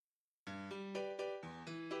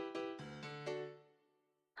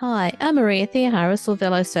Hi, I'm Maria Theohara,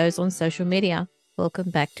 Silvello Sews on social media. Welcome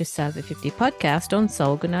back to Sew Over 50 podcast on Sew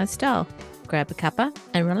Organised Style. Grab a cuppa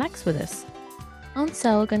and relax with us. On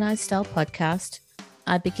Sew Organised Style podcast,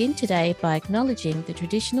 I begin today by acknowledging the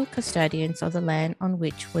traditional custodians of the land on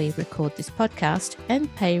which we record this podcast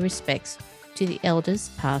and pay respects to the elders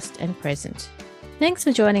past and present. Thanks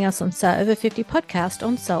for joining us on Sew Over 50 podcast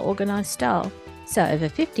on Sew Organised Style. Sew Over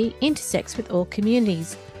 50 intersects with all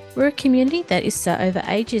communities. We're a community that is so over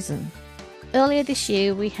ageism. Earlier this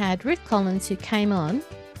year, we had Ruth Collins who came on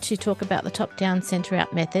to talk about the top-down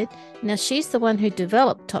centre-out method. Now, she's the one who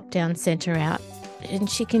developed top-down centre-out, and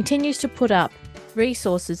she continues to put up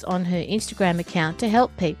resources on her Instagram account to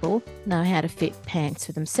help people know how to fit pants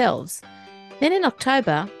for themselves. Then in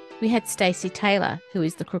October, we had Stacey Taylor, who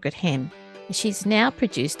is the Crooked Hen. She's now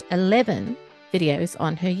produced 11 videos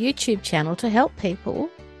on her YouTube channel to help people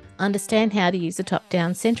understand how to use the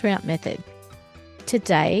top-down centre-out method.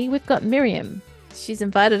 Today, we've got Miriam. She's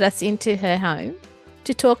invited us into her home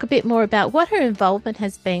to talk a bit more about what her involvement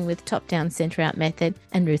has been with top-down centre-out method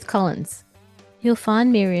and Ruth Collins. You'll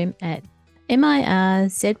find Miriam at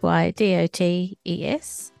MIRZYDOTES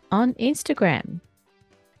on Instagram.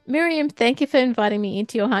 Miriam, thank you for inviting me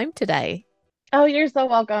into your home today. Oh, you're so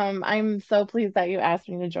welcome. I'm so pleased that you asked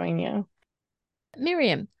me to join you.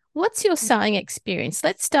 Miriam, what's your sewing experience?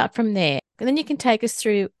 Let's start from there. And then you can take us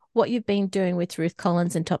through what you've been doing with Ruth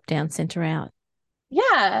Collins and Top Down Centre Out.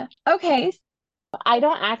 Yeah. Okay. I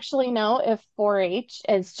don't actually know if 4-H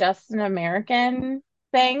is just an American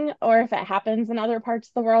thing or if it happens in other parts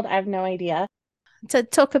of the world. I have no idea. So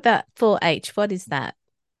talk about 4-H. What is that?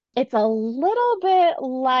 It's a little bit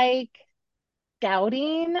like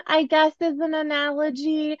scouting, I guess, is an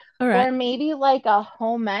analogy, All right. or maybe like a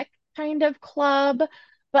home ec kind of club.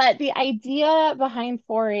 But the idea behind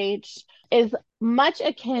 4-H is much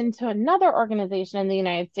akin to another organization in the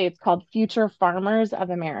United States called Future Farmers of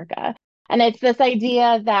America. And it's this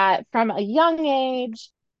idea that from a young age,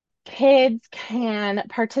 kids can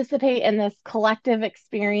participate in this collective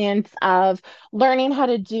experience of learning how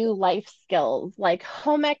to do life skills like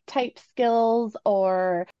home ec type skills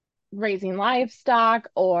or raising livestock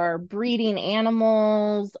or breeding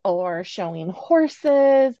animals or showing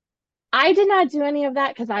horses. I did not do any of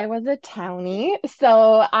that because I was a townie.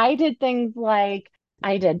 So I did things like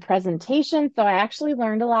I did presentations. So I actually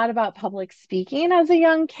learned a lot about public speaking as a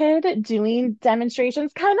young kid, doing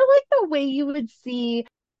demonstrations, kind of like the way you would see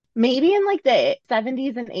maybe in like the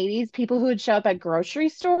 70s and 80s, people who would show up at grocery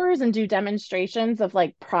stores and do demonstrations of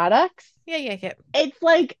like products. Yeah. It's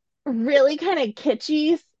like really kind of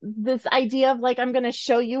kitschy, this idea of like, I'm going to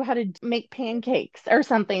show you how to make pancakes or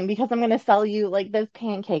something because I'm going to sell you like this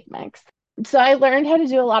pancake mix. So I learned how to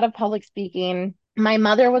do a lot of public speaking. My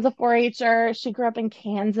mother was a 4-Her. She grew up in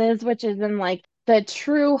Kansas, which is in like the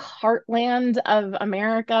true heartland of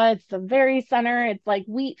America. It's the very center. It's like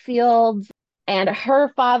wheat fields. And her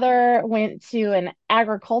father went to an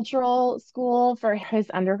agricultural school for his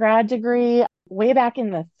undergrad degree way back in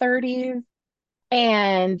the 30s.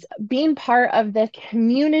 And being part of this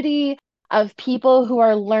community of people who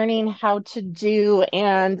are learning how to do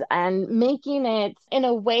and making it in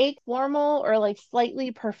a way formal or like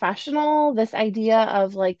slightly professional, this idea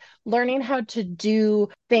of like learning how to do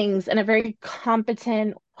things in a very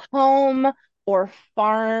competent home or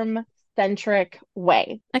farm centric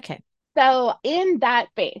way. Okay. So in that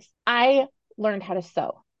base, I learned how to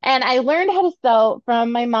sew. And I learned how to sew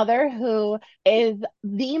from my mother, who is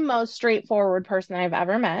the most straightforward person I've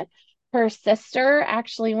ever met. Her sister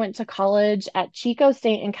actually went to college at Chico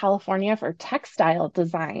State in California for textile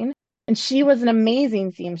design. And she was an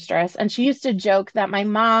amazing seamstress. And she used to joke that my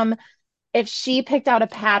mom, if she picked out a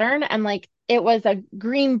pattern and like it was a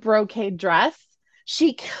green brocade dress,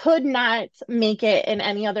 she could not make it in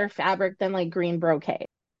any other fabric than like green brocade.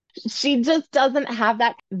 She just doesn't have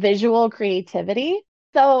that visual creativity.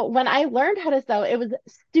 So when I learned how to sew, it was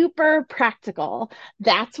super practical.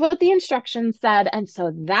 That's what the instructions said. And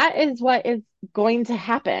so that is what is going to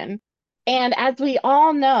happen. And as we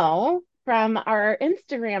all know from our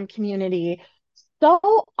Instagram community, so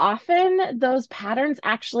often those patterns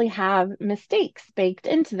actually have mistakes baked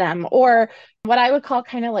into them, or what I would call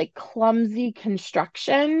kind of like clumsy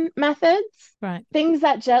construction methods, Right. things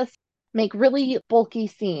that just make really bulky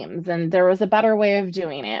seams and there was a better way of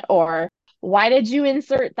doing it, or why did you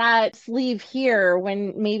insert that sleeve here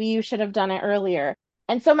when maybe you should have done it earlier?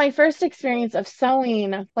 And so my first experience of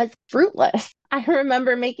sewing was fruitless. I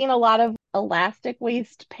remember making a lot of elastic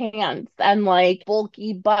waist pants and like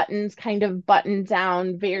bulky buttons, kind of button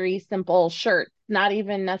down, very simple shirts, not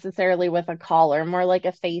even necessarily with a collar, more like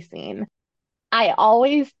a facing. I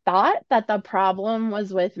always thought that the problem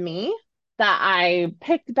was with me, that I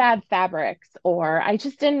picked bad fabrics, or I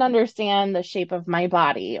just didn't understand the shape of my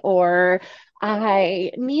body, or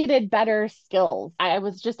I needed better skills. I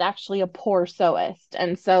was just actually a poor sewist.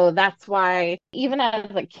 And so that's why, even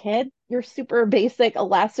as a kid, your super basic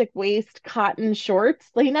elastic waist cotton shorts,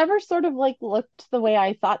 they never sort of like looked the way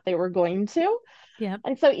I thought they were going to. Yeah.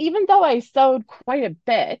 And so even though I sewed quite a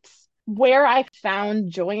bit, where I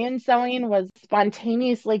found joy in sewing was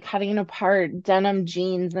spontaneously cutting apart denim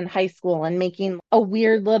jeans in high school and making a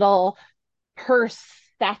weird little purse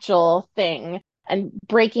satchel thing and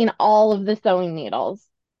breaking all of the sewing needles,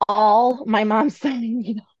 all my mom's sewing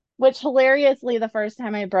needles. Which hilariously, the first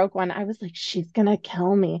time I broke one, I was like, she's gonna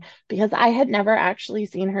kill me because I had never actually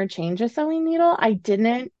seen her change a sewing needle. I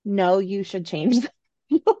didn't know you should change them.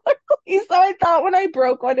 So I thought when I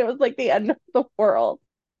broke one, it was like the end of the world.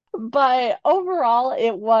 But overall,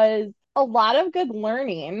 it was a lot of good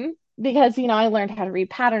learning because, I learned how to read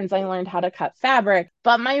patterns, I learned how to cut fabric.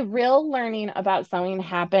 But my real learning about sewing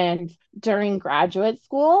happened during graduate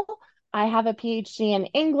school. I have a PhD in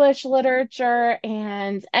English literature,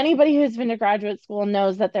 and anybody who's been to graduate school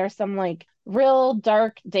knows that there's some like real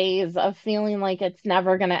dark days of feeling like it's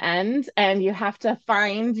never going to end, and you have to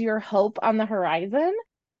find your hope on the horizon.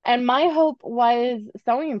 And my hope was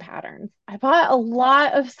sewing patterns. I bought a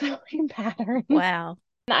lot of sewing patterns. Wow.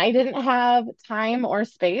 I didn't have time or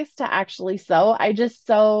space to actually sew. I just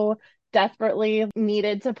so desperately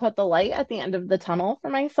needed to put the light at the end of the tunnel for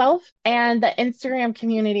myself. And the Instagram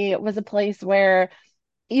community was a place where,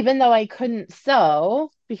 even though I couldn't sew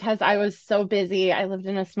because I was so busy, I lived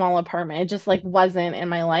in a small apartment, it just like wasn't in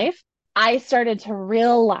my life. I started to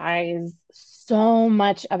realize so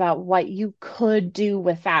much about what you could do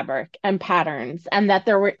with fabric and patterns, and that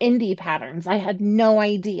there were indie patterns. I had no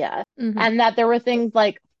idea. Hmm. And that there were things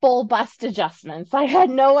like full bust adjustments. I had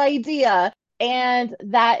no idea. And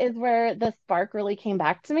that is where the spark really came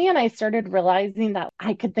back to me. And I started realizing that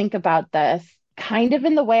I could think about this kind of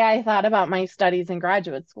in the way I thought about my studies in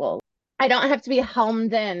graduate school. I don't have to be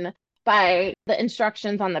helmed in by the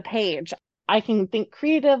instructions on the page. I can think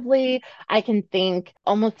creatively. I can think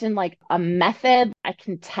almost in like a method. I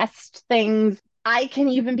can test things. I can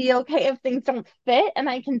even be okay if things don't fit, and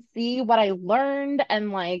I can see what I learned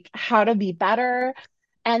and like how to be better.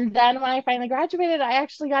 And then when I finally graduated, I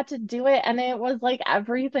actually got to do it, and it was like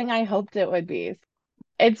everything I hoped it would be.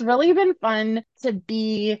 It's really been fun to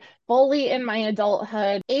be fully in my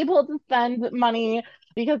adulthood, able to spend money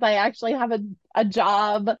because I actually have a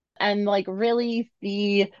job, and like really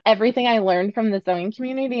see everything I learned from the sewing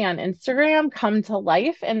community on Instagram come to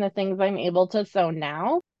life in the things I'm able to sew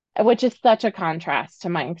now, which is such a contrast to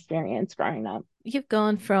my experience growing up. You've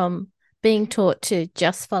gone from being taught to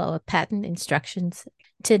just follow a pattern instructions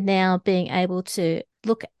to now being able to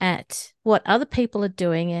look at what other people are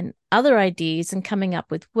doing and other ideas and coming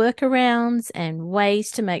up with workarounds and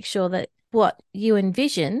ways to make sure that what you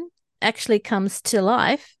envision actually comes to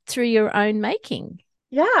life through your own making.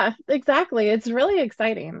 Yeah, exactly. It's really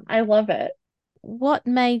exciting. I love it. What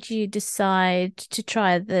made you decide to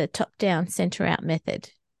try the top down, center out method?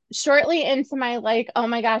 Shortly into my like, oh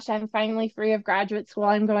my gosh, I'm finally free of graduate school,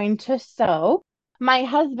 I'm going to sew. My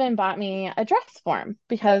husband bought me a dress form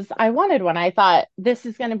because I wanted one. I thought this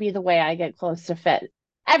is going to be the way I get clothes to fit.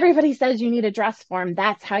 Everybody says you need a dress form.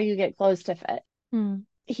 That's how you get clothes to fit. Hmm.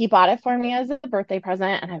 He bought it for me as a birthday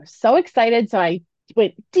present, and I was so excited. So I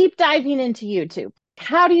went deep diving into YouTube.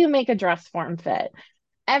 How do you make a dress form fit?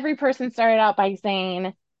 Every person started out by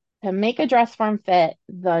saying, to make a dress form fit,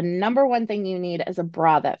 the number one thing you need is a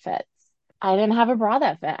bra that fits. I didn't have a bra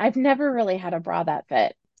that fit. I've never really had a bra that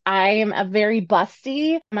fit. I am a very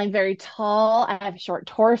busty. I'm very tall. I have a short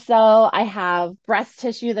torso. I have breast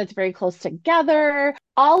tissue that's very close together.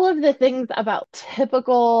 All of the things about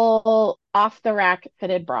typical off the rack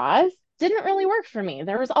fitted bras didn't really work for me.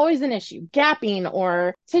 There was always an issue, gapping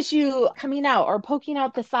or tissue coming out or poking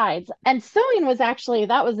out the sides. And sewing was actually,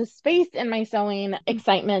 that was a space in my sewing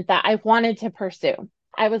excitement that I wanted to pursue.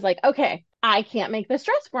 I was like, okay, I can't make this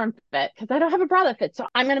dress form fit because I don't have a bra that fits. So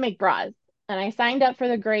I'm going to make bras. And I signed up for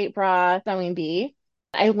the Great Bra Sewing Bee.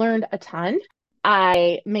 I learned a ton.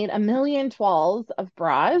 I made a million toiles of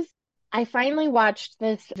bras. I finally watched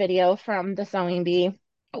this video from the Sewing Bee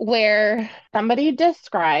where somebody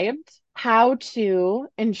described how to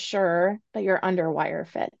ensure that your underwire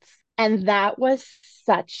fits. And that was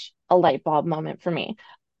such a light bulb moment for me.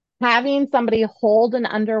 Having somebody hold an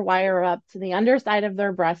underwire up to the underside of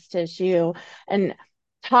their breast tissue and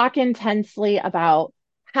talk intensely about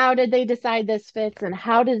how did they decide this fits and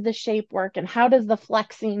how does the shape work and how does the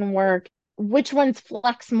flexing work which ones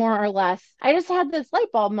flex more or less. I just had this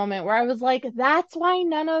light bulb moment where I was like, that's why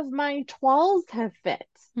none of my toiles have fit.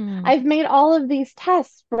 I've made all of these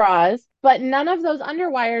test bras, but none of those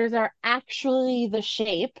underwires are actually the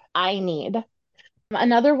shape I need.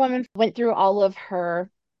 Another woman went through all of her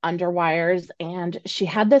underwires and she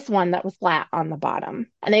had this one that was flat on the bottom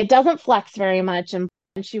and it doesn't flex very much. And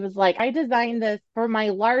she was like, I designed this for my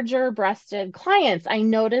larger breasted clients. I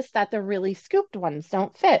noticed that the really scooped ones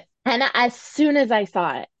don't fit. And as soon as I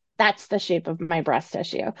saw it, that's the shape of my breast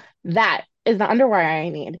tissue. That is the underwire I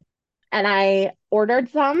need. And I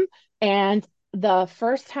ordered some. And the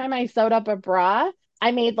first time I sewed up a bra,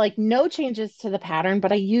 I made like no changes to the pattern,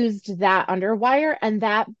 but I used that underwire and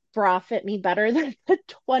that bra fit me better than the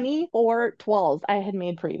 24 12s I had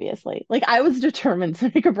made previously. Like I was determined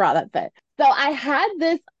to make a bra that fit. So I had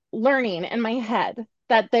this learning in my head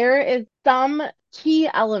that there is some key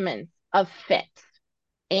elements of fit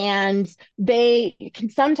and they can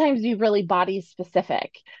sometimes be really body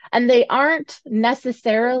specific and they aren't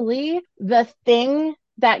necessarily the thing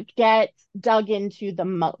that gets dug into the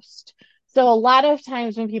most. So a lot of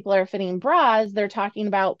times when people are fitting bras, they're talking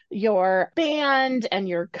about your band and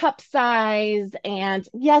your cup size. And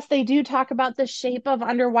yes, they do talk about the shape of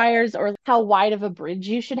underwires or how wide of a bridge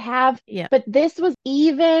you should have. Yeah. But this was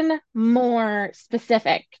even more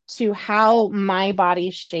specific to how my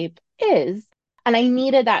body shape is. And I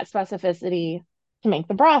needed that specificity to make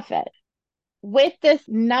the bra fit. With this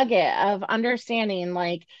nugget of understanding,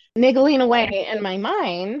 like niggling away in my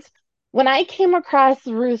mind, when I came across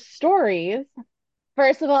Ruth's stories,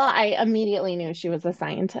 first of all, I immediately knew she was a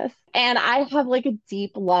scientist. And I have like a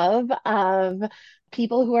deep love of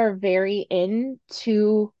people who are very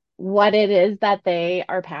into what it is that they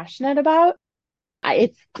are passionate about.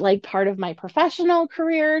 It's like part of my professional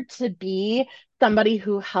career to be somebody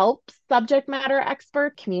who helps subject matter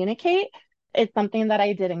experts communicate. It's something that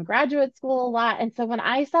I did in graduate school a lot. And so when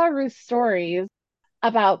I saw Ruth's stories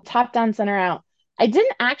about top down, center out, I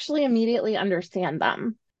didn't actually immediately understand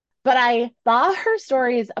them, but I saw her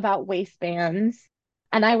stories about waistbands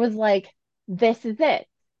and I was like, this is it.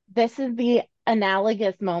 This is the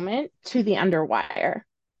analogous moment to the underwire.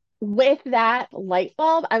 With that light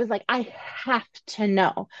bulb, I was like, I have to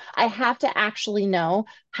know. I have to actually know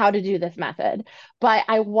how to do this method. But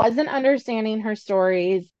I wasn't understanding her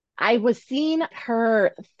stories. I was seeing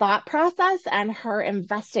her thought process and her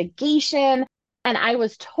investigation. And I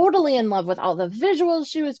was totally in love with all the visuals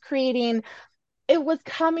she was creating. It was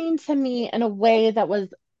coming to me in a way that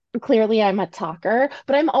was clearly I'm a talker,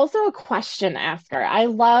 but I'm also a question asker. I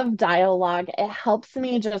love dialogue. It helps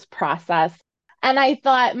me just process. And I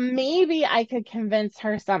thought maybe I could convince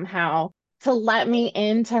her somehow to let me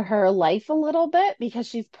into her life a little bit because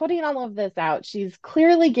she's putting all of this out. She's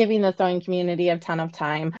clearly giving the sewing community a ton of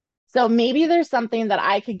time. So maybe there's something that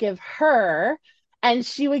I could give her and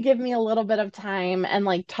she would give me a little bit of time and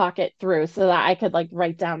like talk it through so that I could like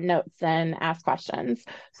write down notes and ask questions.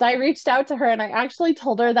 So I reached out to her and I actually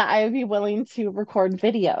told her that I would be willing to record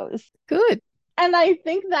videos. Good. And I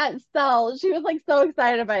think that she was like so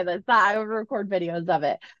excited by this that I would record videos of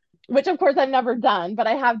it, which of course I've never done, but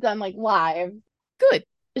I have done like live. Good.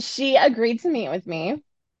 She agreed to meet with me.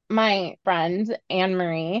 My friend, Anne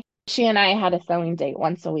Marie, she and I had a sewing date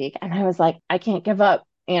once a week. And I was like, I can't give up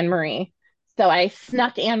Anne Marie. So I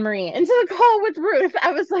snuck Anne Marie into the call with Ruth.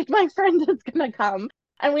 I was like, my friend is going to come.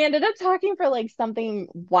 And we ended up talking for like something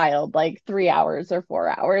wild, like 3 hours or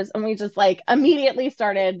 4 hours. And we just like immediately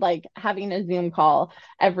started like having a Zoom call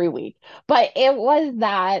every week. But it was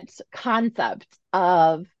that concept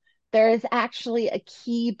of there is actually a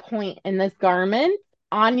key point in this garment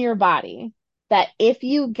on your body that if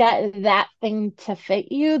you get that thing to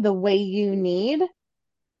fit you the way you need,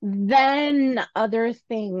 then other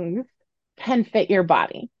things can fit your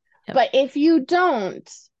body. Yep. But if you don't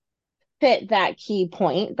fit that key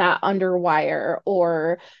point, that underwire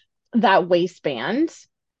or that waistband,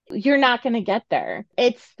 you're not going to get there.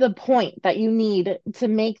 It's the point that you need to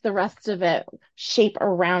make the rest of it shape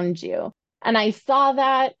around you. And I saw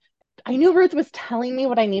that. I knew Ruth was telling me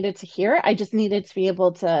what I needed to hear. I just needed to be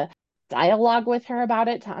able to dialogue with her about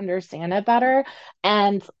it to understand it better.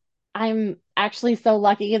 And I'm actually so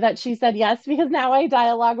lucky that she said yes because now I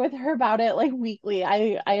dialogue with her about it like weekly.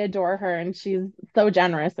 I adore her and she's so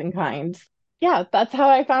generous and kind. Yeah, that's how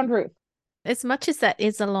I found Ruth. As much as that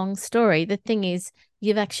is a long story, the thing is,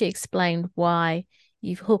 you've actually explained why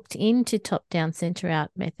you've hooked into top down, center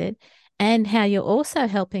out method and how you're also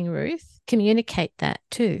helping Ruth communicate that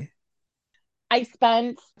too. I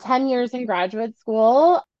spent 10 years in graduate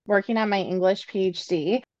school working on my English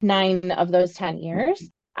PhD, 9 of those 10 years.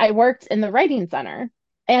 I worked in the Writing Center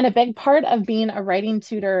And a big part of being a writing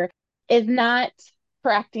tutor is not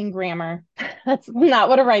correcting grammar. That's not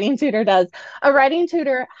what a writing tutor does. A writing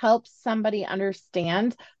tutor helps somebody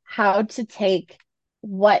understand how to take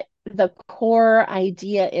what the core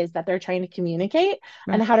idea is that they're trying to communicate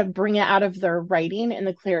and Right. how to bring it out of their writing in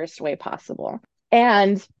the clearest way possible.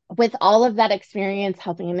 And with all of that experience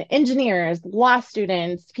helping engineers, law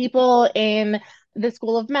students, people in the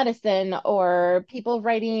School of Medicine, or people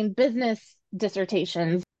writing business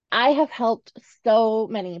dissertations, I have helped so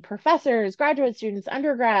many professors, graduate students,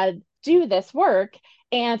 undergrad do this work.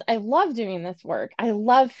 And I love doing this work. I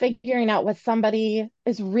love figuring out what somebody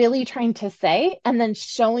is really trying to say and then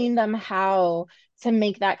showing them how to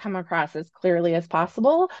make that come across as clearly as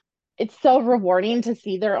possible. It's so rewarding to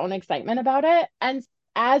see their own excitement about it. And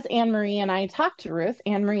as Anne Marie and I talked to Ruth,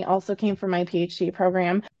 Anne Marie also came from my PhD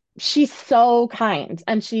program. She's so kind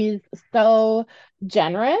and she's so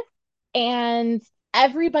generous. And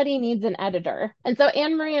everybody needs an editor. And so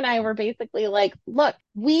Anne Marie and I were basically like, look,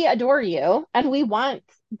 we adore you and we want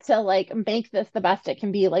to like make this the best it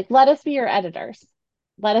can be. Like, let us be your editors.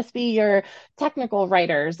 Let us be your technical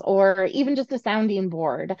writers or even just a sounding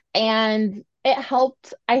board. And it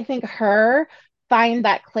helped, I think, her find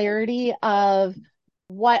that clarity of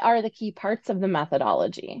what are the key parts of the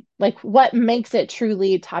methodology? Like what makes it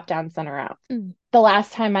truly top down, center out? Mm. The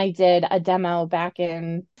last time I did a demo back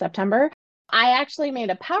in September, I actually made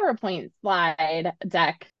a PowerPoint slide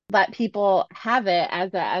deck, let people have it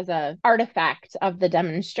as a artifact of the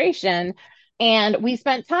demonstration. And we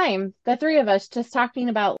spent time, the three of us, just talking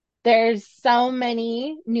about there's so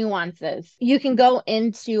many nuances. You can go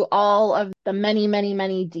into all of the many, many,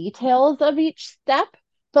 many details of each step,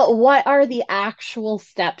 but what are the actual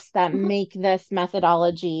steps that Mhm. make this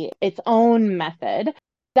methodology its own method?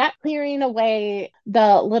 That clearing away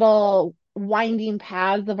the little winding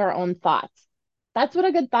paths of our own thoughts. That's what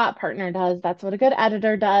a good thought partner does. That's what a good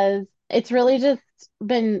editor does. It's really just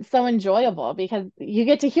been so enjoyable because you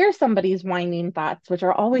get to hear somebody's winding thoughts, which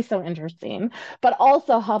are always so interesting, but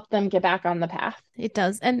also help them get back on the path. It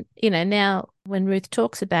does. And, now when Ruth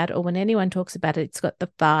talks about it, or when anyone talks about it, it's got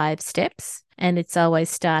the 5 steps and it's always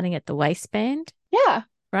starting at the waistband, Yeah,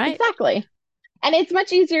 right? exactly. And it's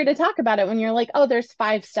much easier to talk about it when you're like, oh, there's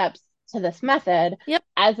 5 steps to this method, Yep.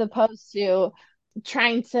 as opposed to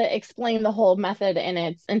trying to explain the whole method in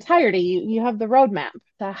its entirety. You have the roadmap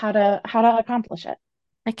to how to accomplish it.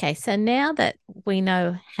 Okay. So now that we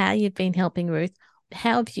know how you've been helping Ruth,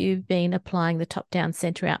 how have you been applying the top down,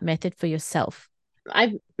 center out method for yourself?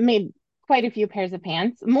 I've made quite a few pairs of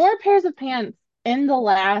pants, more pairs of pants in the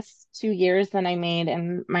last 2 years than I made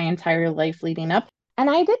in my entire life leading up. And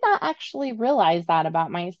I did not actually realize that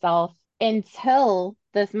about myself until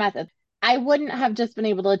this method. I wouldn't have just been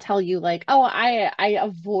able to tell you like, oh, I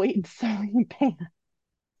avoid sewing pants.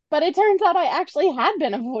 But it turns out I actually had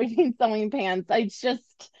been avoiding sewing pants.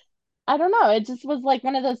 I don't know. It just was like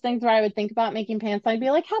one of those things where I would think about making pants. I'd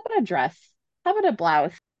be like, how about a dress? How about a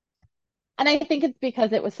blouse? And I think it's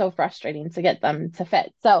because it was so frustrating to get them to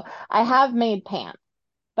fit. So I have made pants,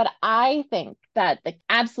 but I think that the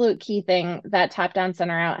absolute key thing that top down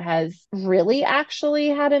center out has really actually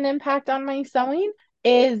had an impact on my sewing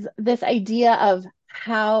is this idea of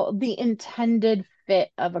how the intended fit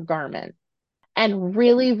of a garment and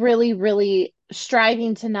really, really, really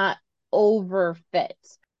striving to not overfit.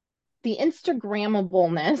 The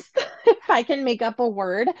Instagrammableness, if I can make up a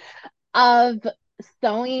word, of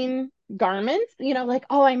sewing garments, like,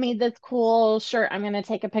 oh, I made this cool shirt. I'm going to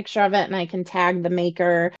take a picture of it and I can tag the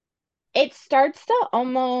maker. It starts to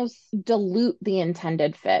almost dilute the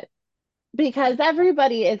intended fit because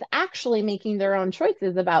everybody is actually making their own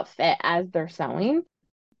choices about fit as they're sewing.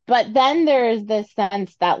 But then there is this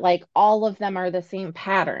sense that like all of them are the same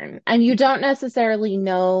pattern, and you don't necessarily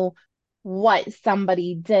know what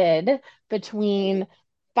somebody did between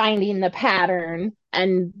finding the pattern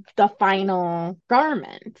and the final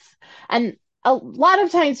garments. And a lot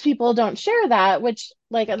of times people don't share that, which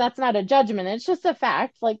like that's not a judgment, it's just a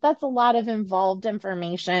fact. Like that's a lot of involved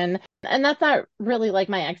information. And that's not really like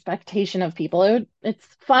my expectation of people. It's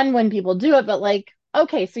fun when people do it, but like,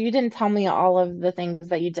 okay, so you didn't tell me all of the things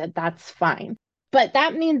that you did. That's fine. But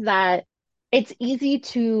that means that it's easy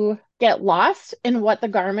to get lost in what the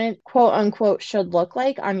garment, quote unquote, should look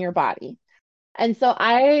like on your body. And so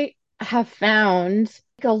I have found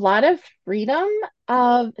a lot of freedom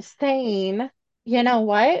of saying, you know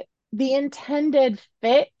what? The intended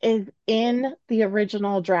fit is in the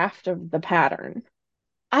original draft of the pattern.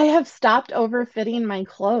 I have stopped overfitting my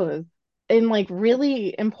clothes in like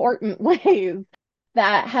really important ways.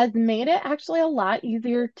 that has made it actually a lot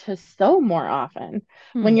easier to sew more often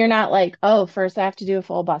when Hmm. you're not like, oh, first I have to do a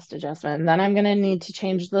full bust adjustment, and then I'm going to need to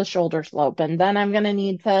change the shoulder slope, and then I'm going to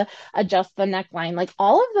need to adjust the neckline. Like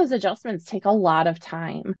all of those adjustments take a lot of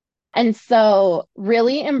time. And so,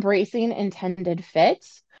 really embracing intended fit,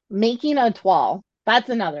 making a toile, that's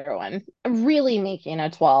another one. Really making a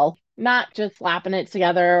toile, not just slapping it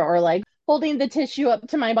together or like holding the tissue up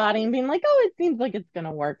to my body and being like, oh, it seems like it's going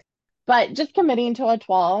to work, but just committing to a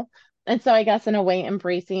toile. And so I guess in a way,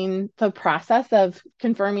 embracing the process of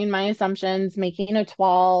confirming my assumptions, making a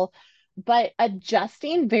toile, but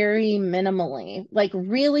adjusting very minimally, like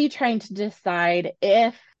really trying to decide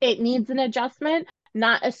if it needs an adjustment,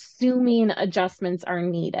 not assuming adjustments are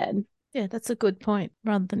needed. Yeah, that's a good point.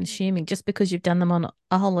 Rather than assuming just because you've done them on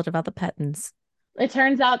a whole lot of other patterns. It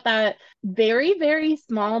turns out that very, very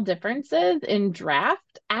small differences in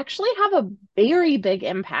draft actually have a very big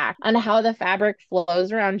impact on how the fabric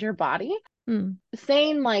flows around your body. Hmm.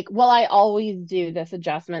 Saying, like, well, I always do this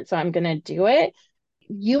adjustment, so I'm going to do it,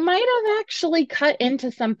 you might have actually cut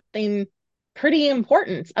into something pretty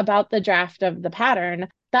important about the draft of the pattern.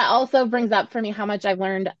 That also brings up for me how much I've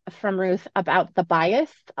learned from Ruth about the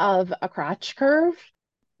bias of a crotch curve.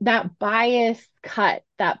 That bias cut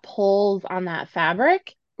that pulls on that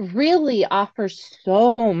fabric really offers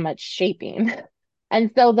so much shaping.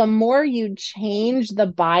 And so the more you change the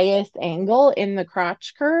bias angle in the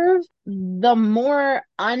crotch curve, the more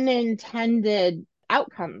unintended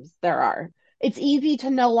outcomes there are. It's easy to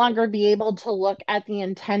no longer be able to look at the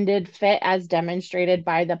intended fit as demonstrated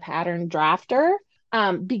by the pattern drafter,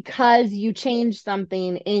 because you change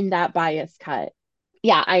something in that bias cut.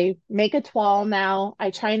 Yeah, I make a toile now. I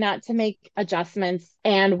try not to make adjustments.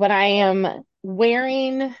 And when I am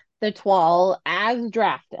wearing the toile as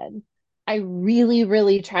drafted, I really,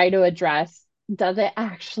 really try to address, does it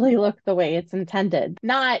actually look the way it's intended?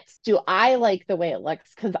 Not, do I like the way it looks?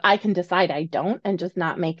 Because I can decide I don't and just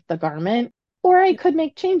not make the garment, or I could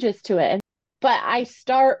make changes to it. But I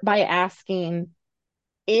start by asking,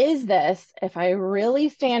 is this, if I really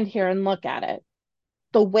stand here and look at it,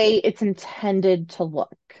 the way it's intended to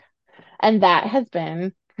look? And that has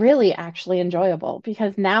been really actually enjoyable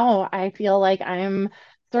because now I feel like I'm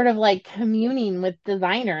sort of like communing with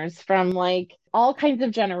designers from like all kinds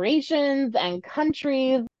of generations and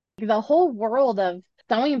countries, the whole world of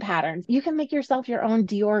sewing patterns. You can make yourself your own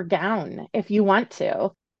Dior gown if you want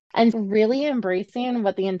to. And really embracing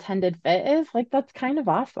what the intended fit is, like that's kind of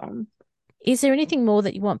awesome. Is there anything more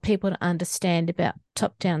that you want people to understand about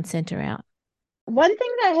top down, center out? One thing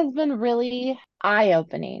that has been really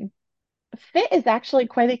eye-opening, fit is actually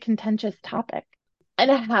quite a contentious topic. And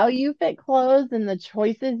how you fit clothes and the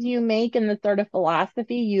choices you make and the sort of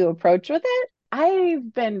philosophy you approach with it,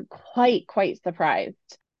 I've been quite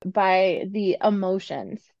surprised by the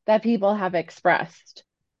emotions that people have expressed.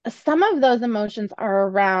 Some of those emotions are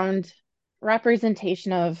around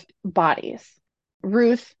representation of bodies.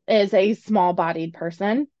 Ruth is a small bodied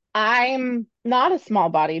person. I'm not a small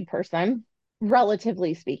bodied person,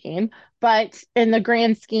 relatively speaking, but in the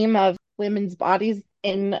grand scheme of women's bodies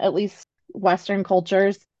in at least Western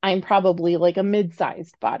cultures, I'm probably like a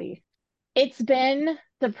mid-sized body. It's been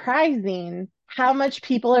surprising how much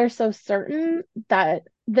people are so certain that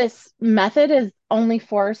this method is only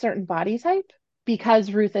for a certain body type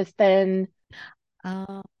because Ruth is thin.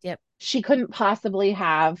 Yep. She couldn't possibly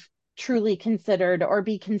have truly considered or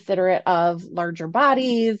be considerate of larger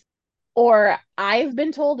bodies. Or I've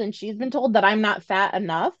been told, and she's been told, that I'm not fat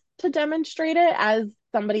enough to demonstrate it as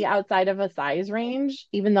somebody outside of a size range,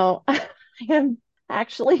 even though I am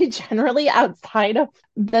actually generally outside of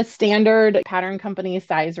the standard pattern company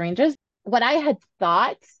size ranges. What I had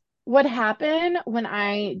thought would happen when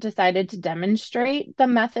I decided to demonstrate the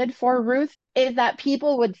method for Ruth is that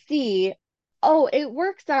people would see, oh, it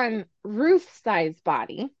works on Ruth's size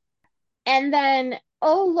body. And then,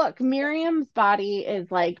 oh, look, Miriam's body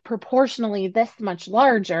is like proportionally this much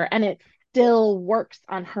larger and it still works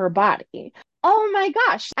on her body. Oh my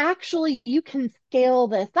gosh, actually, you can scale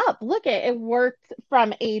this up. Look at it worked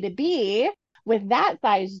from A to B with that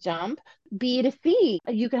size jump, B to C.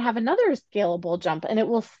 You can have another scalable jump and it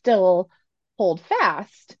will still hold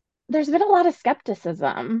fast. There's been a lot of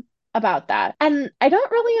skepticism about that. And I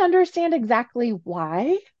don't really understand exactly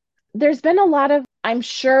why. There's been a lot of, I'm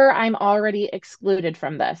sure I'm already excluded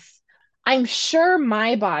from this. I'm sure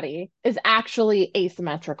my body is actually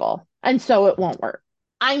asymmetrical, and so it won't work.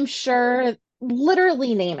 I'm sure,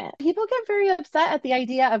 literally name it. People get very upset at the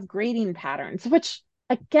idea of grading patterns, which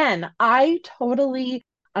again, I totally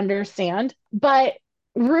understand. But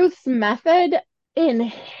Ruth's method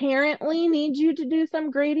inherently need you to do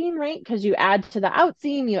some grading, right? Because you add to the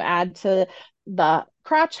outseam, you add to the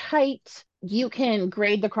crotch height, you can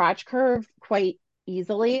grade the crotch curve quite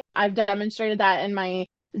easily. I've demonstrated that in my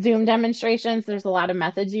Zoom demonstrations. There's a lot of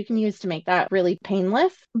methods you can use to make that really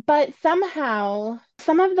painless. But somehow,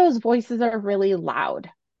 some of those voices are really loud.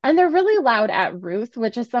 And they're really loud at Ruth,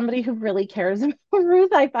 which is somebody who really cares about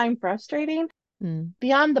Ruth, I find frustrating. Mm.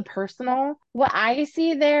 Beyond the personal, what I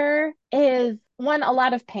see there is one, a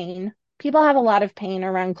lot of pain. People have a lot of pain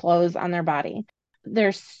around clothes on their body.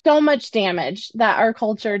 There's so much damage that our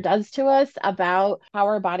culture does to us about how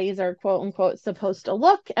our bodies are quote unquote supposed to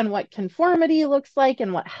look and what conformity looks like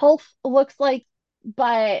and what health looks like.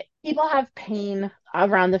 But people have pain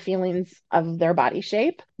around the feelings of their body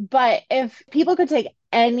shape. But if people could take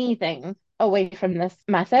anything away from this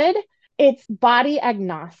method, it's body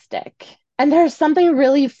agnostic. And there's something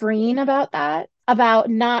really freeing about that, about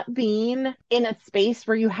not being in a space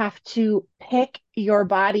where you have to pick your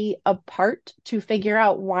body apart to figure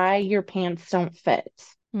out why your pants don't fit,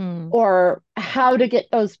 Mm. or how to get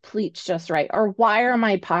those pleats just right, or why are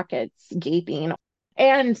my pockets gaping.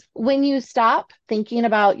 And when you stop thinking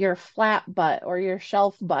about your flat butt or your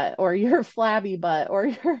shelf butt or your flabby butt or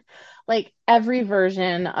your, like, every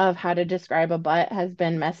version of how to describe a butt has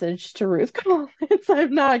been messaged to Ruth Collins.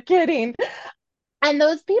 I'm not kidding. And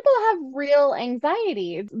those people have real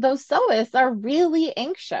anxieties. Those sewists are really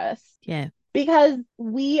anxious Yeah. because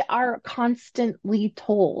we are constantly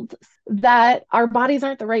told that our bodies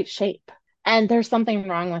aren't the right shape and there's something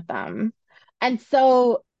wrong with them. And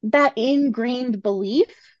so that ingrained belief,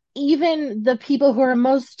 even the people who are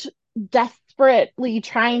most desperately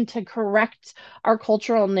trying to correct our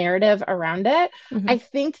cultural narrative around it, Mm-hmm. I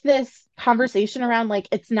think this conversation around like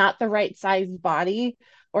it's not the right size body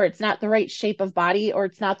or it's not the right shape of body or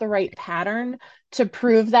it's not the right pattern to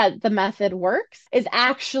prove that the method works is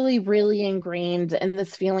actually really ingrained in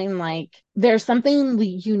this feeling like there's something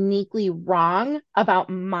uniquely wrong about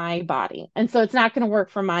my body. And so it's not going to work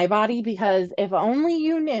for my body because if only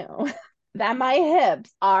you knew that my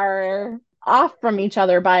hips are off from each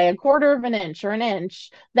other by a quarter of an inch or an inch,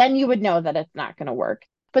 then you would know that it's not going to work.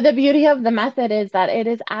 But the beauty of the method is that it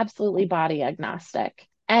is absolutely body agnostic.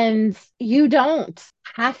 And you don't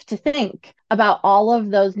have to think about all of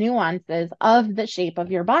those nuances of the shape of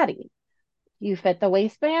your body. You fit the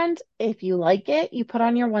waistband. If you like it, you put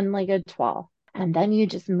on your one-legged toile. And then you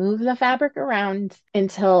just move the fabric around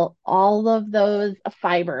until all of those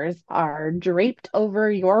fibers are draped over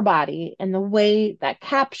your body in the way that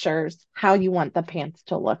captures how you want the pants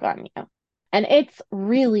to look on you. And it's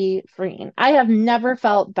really freeing. I have never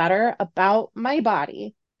felt better about my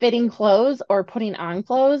body fitting clothes or putting on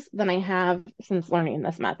clothes than I have since learning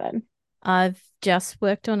this method. I've just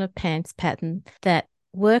worked on a pants pattern that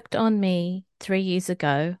worked on me 3 years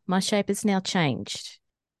ago. My shape has now changed.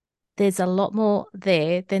 There's a lot more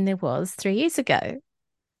there than there was 3 years ago,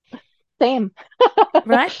 Same.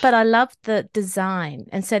 right? But I love the design.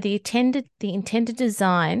 And so the intended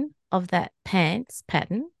design of that pants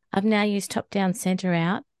pattern, I've now used top down, center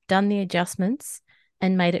out, done the adjustments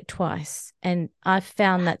and made it twice. And I've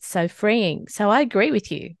found that so freeing. So I agree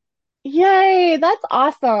with you. Yay, that's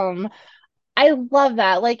awesome. I love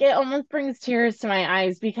that. Like it almost brings tears to my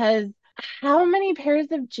eyes because how many pairs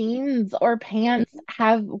of jeans or pants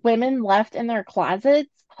have women left in their closets,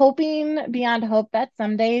 hoping beyond hope that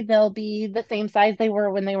someday they'll be the same size they were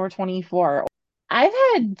when they were 24? I've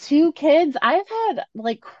had two kids. I've had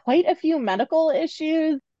like quite a few medical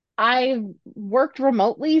issues. I've worked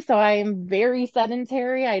remotely, so I'm very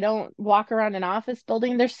sedentary. I don't walk around an office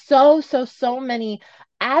building. There's so many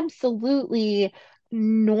absolutely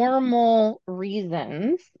normal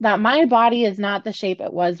reasons that my body is not the shape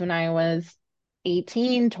it was when I was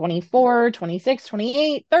 18, 24, 26,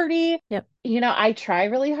 28, 30. Yep. You know, I try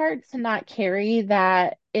really hard to not carry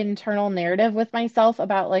that internal narrative with myself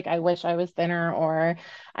about like, I wish I was thinner or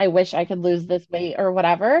I wish I could lose this weight or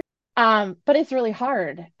whatever. But it's really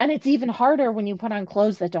hard. And it's even harder when you put on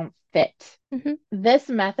clothes that don't fit. Mm-hmm. This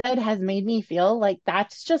method has made me feel like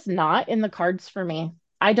that's just not in the cards for me.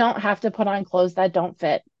 I don't have to put on clothes that don't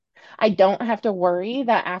fit. I don't have to worry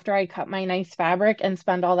that after I cut my nice fabric and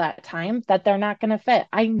spend all that time that they're not going to fit.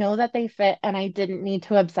 I know that they fit and I didn't need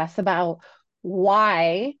to obsess about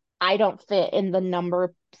why I don't fit in the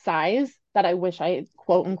number size that I wish I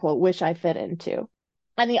quote unquote wish I fit into.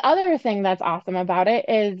 And the other thing that's awesome about it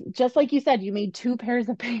is just like you said, you made two pairs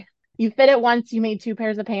of pants. You fit it once, you made two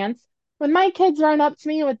pairs of pants. When my kids run up to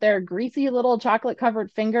me with their greasy little chocolate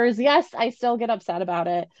covered fingers, yes, I still get upset about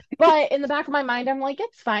it. But in the back of my mind, I'm like,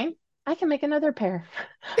 it's fine. I can make another pair.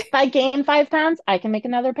 If I gain 5 pounds, I can make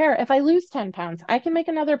another pair. If I lose 10 pounds, I can make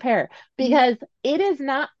another pair Mhm. because it is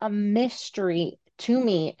not a mystery to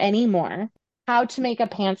me anymore how to make a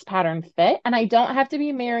pants pattern fit. And I don't have to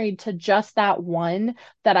be married to just that one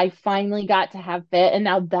that I finally got to have fit. And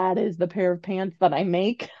now that is the pair of pants that I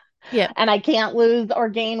make. Yep. And I can't lose or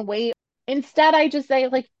gain weight. Instead, I just say,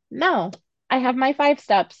 like, no, I have my 5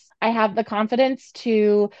 steps. I have the confidence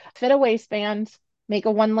to fit a waistband, make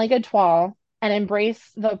a one-legged toile, and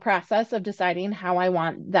embrace the process of deciding how I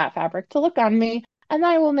want that fabric to look on me. And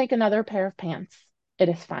then I will make another pair of pants. It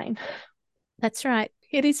is fine. That's right.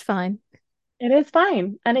 It is fine. It is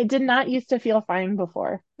fine. And it did not used to feel fine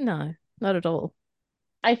before. No, not at all.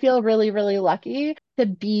 I feel really, really lucky to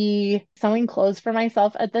be sewing clothes for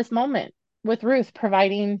myself at this moment with Ruth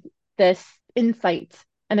providing this insight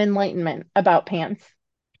and enlightenment about pants.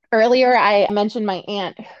 Earlier, I mentioned my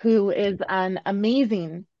aunt, who is an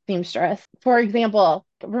amazing seamstress. For example,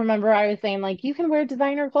 remember I was saying, like, you can wear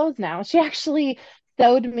designer clothes now. She actually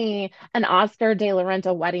sewed me an Oscar de la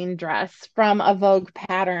Renta wedding dress from a Vogue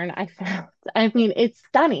pattern I found. I mean, it's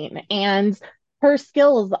stunning, and her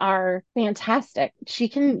skills are fantastic. She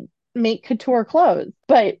can make couture clothes.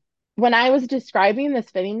 But when I was describing this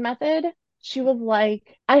fitting method, she was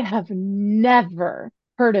like, I have never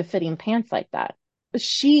heard of fitting pants like that.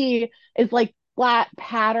 She is like flat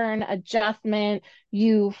pattern adjustment.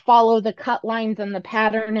 You follow the cut lines and the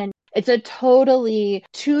pattern, and it's a totally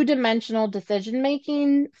two-dimensional decision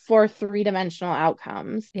making for three-dimensional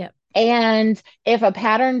outcomes. Yep. And if a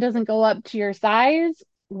pattern doesn't go up to your size,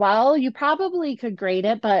 well, you probably could grade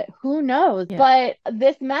it, but who knows? Yep. But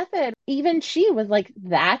this method, even she was like,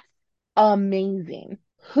 that's amazing.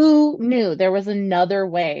 Who knew there was another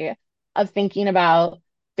way of thinking about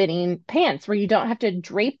fitting pants where you don't have to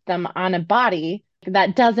drape them on a body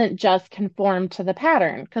that doesn't just conform to the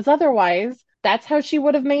pattern? Because otherwise, that's how she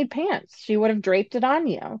would have made pants. She would have draped it on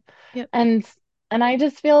you. Yep. And and I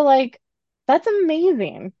just feel like that's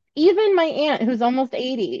amazing. Even my aunt, who's almost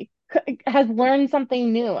 80, has learned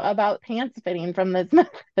something new about pants fitting from this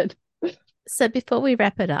method. So before we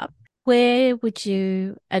wrap it up, where would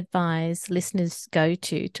you advise listeners go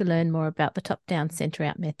to learn more about the top down center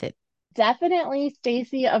out method? Definitely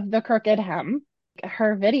Stacy of the Crooked Hem.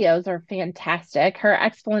 Her videos are fantastic. Her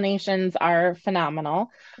explanations are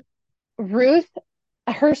phenomenal. Ruth,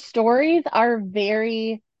 her stories are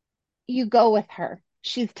very, you go with her.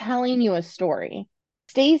 She's telling you a story.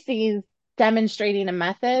 Stacy's demonstrating a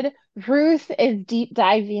method. Ruth is deep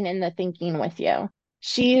diving in the thinking with you.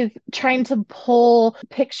 She's trying to pull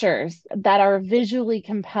pictures that are visually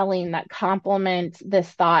compelling that complement this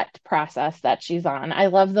thought process that she's on. I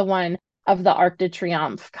love the one of the Arc de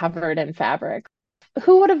Triomphe covered in fabric.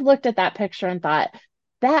 Who would have looked at that picture and thought,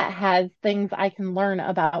 that has things I can learn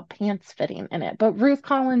about pants fitting in it? But Ruth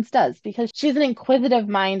Collins does because she's an inquisitive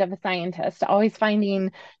mind of a scientist, always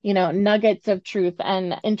finding, nuggets of truth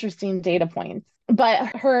and interesting data points.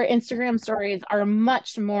 But her Instagram stories are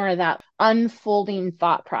much more that unfolding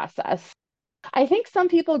thought process. I think some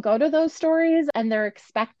people go to those stories and they're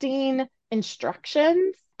expecting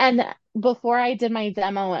instructions. And before I did my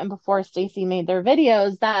demo and before Stacy made their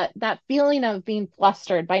videos, that feeling of being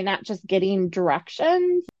flustered by not just getting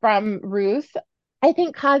directions from Ruth, I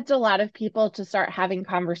think caused a lot of people to start having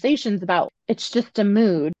conversations about it's just a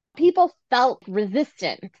mood. People felt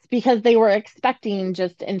resistance because they were expecting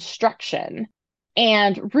just instruction.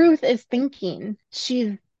 And Ruth is thinking.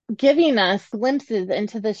 She's giving us glimpses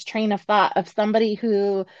into this train of thought of somebody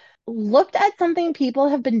who looked at something people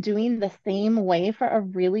have been doing the same way for a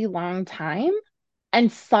really long time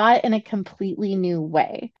and saw it in a completely new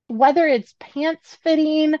way. Whether it's pants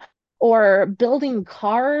fitting or building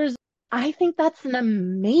cars, I think that's an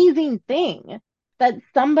amazing thing that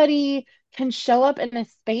somebody can show up in a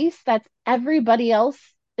space that's everybody else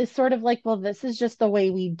is sort of like, well, this is just the way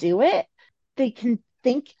we do it. They can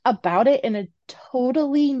think about it in a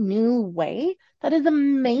totally new way. That is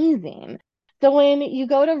amazing. So when you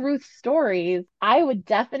go to Ruth's stories, I would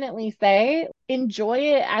definitely say enjoy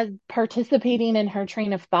it as participating in her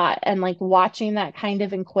train of thought and like watching that kind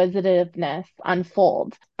of inquisitiveness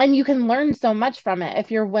unfold. And you can learn so much from it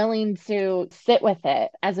if you're willing to sit with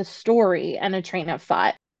it as a story and a train of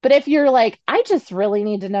thought. But if you're like, I just really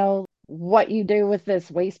need to know what you do with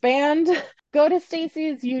this waistband, go to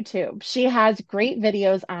Stacy's YouTube. She has great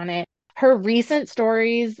videos on it. Her recent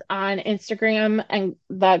stories on Instagram and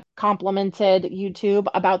the complemented YouTube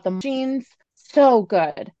about the machines, so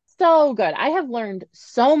good. So good. I have learned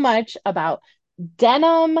so much about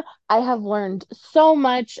denim. I have learned so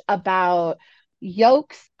much about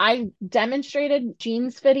yokes. I demonstrated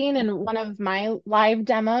jeans fitting in one of my live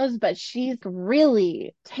demos, but she's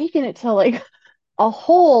really taken it to like a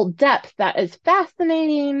whole depth that is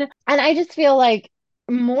fascinating. And I just feel like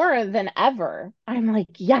more than ever, I'm like,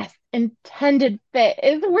 yes, intended fit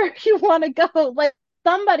is where you want to go. Like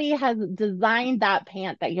somebody has designed that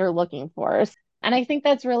pant that you're looking for. And I think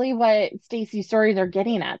that's really what Stacey's stories are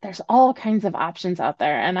getting at. There's all kinds of options out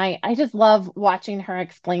there. And I just love watching her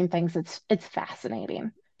explain things. It's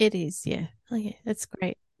fascinating. It is, yeah. Oh, yeah, that's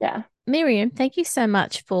great. Yeah. Miriam, thank you so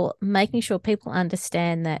much for making sure people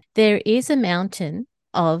understand that there is a mountain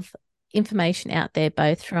of information out there,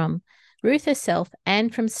 both from Ruth herself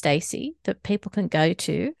and from Stacey, that people can go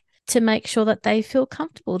to make sure that they feel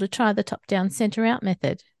comfortable to try the top down, center out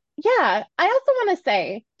method. Yeah. I also want to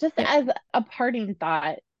say, just Yep. as a parting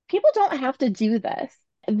thought, people don't have to do this.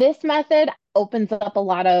 This method opens up a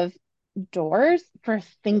lot of doors for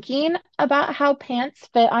thinking about how pants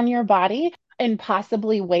fit on your body in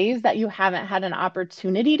possibly ways that you haven't had an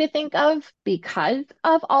opportunity to think of because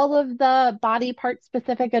of all of the body part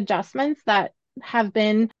specific adjustments that have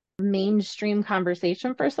been mainstream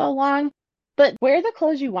conversation for so long. But wear the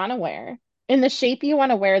clothes you want to wear in the shape you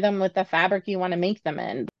want to wear them with the fabric you want to make them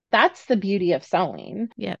in. That's the beauty of sewing.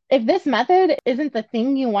 Yeah. If this method isn't the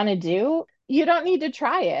thing you want to do, you don't need to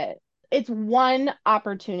try it. It's one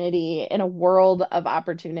opportunity in a world of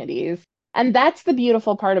opportunities. And that's the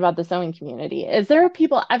beautiful part about the sewing community is there are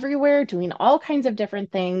people everywhere doing all kinds of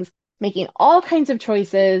different things, making all kinds of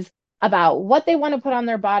choices about what they want to put on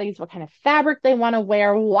their bodies, what kind of fabric they want to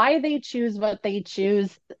wear, why they choose what they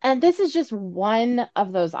choose. And this is just one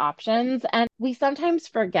of those options. And we sometimes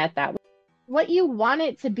forget that. What you want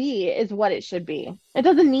it to be is what it should be. It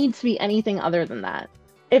doesn't need to be anything other than that.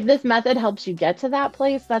 If this method helps you get to that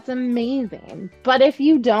place, that's amazing. But if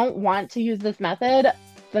you don't want to use this method,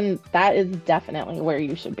 then that is definitely where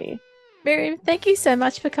you should be. Miriam, thank you so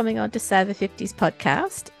much for coming on to Sober 50's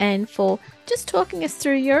podcast and for just talking us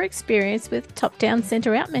through your experience with top down,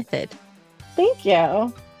 center out method. Thank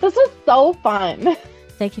you. This was so fun.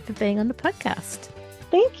 Thank you for being on the podcast.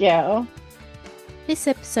 Thank you. This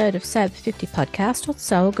episode of Sober 50 podcast on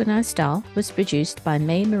So Organized Style was produced by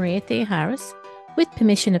me, Maria Theoharis, with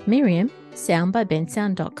permission of Miriam, sound by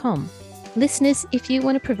bensound.com. Listeners, if you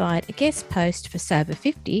want to provide a guest post for Sober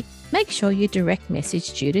 50, make sure you direct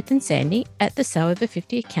message Judith and Sandy at the Sober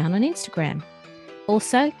 50 account on Instagram.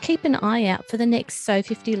 Also, keep an eye out for the next So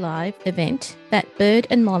 50 Live event that Bird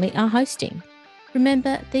and Molly are hosting.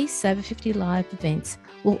 Remember, these Sober 50 Live events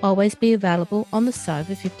will always be available on the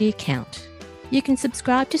Sober 50 account. You can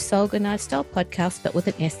subscribe to So Organized Style podcast, but with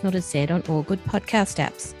an S, not a Z, on all good podcast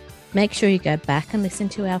apps. Make sure you go back and listen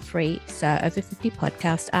to our free So Over 50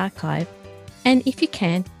 podcast archive. And if you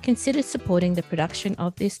can, consider supporting the production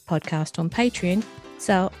of this podcast on Patreon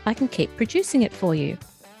so I can keep producing it for you.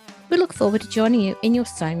 We look forward to joining you in your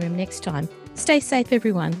sewing room next time. Stay safe,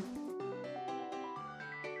 everyone.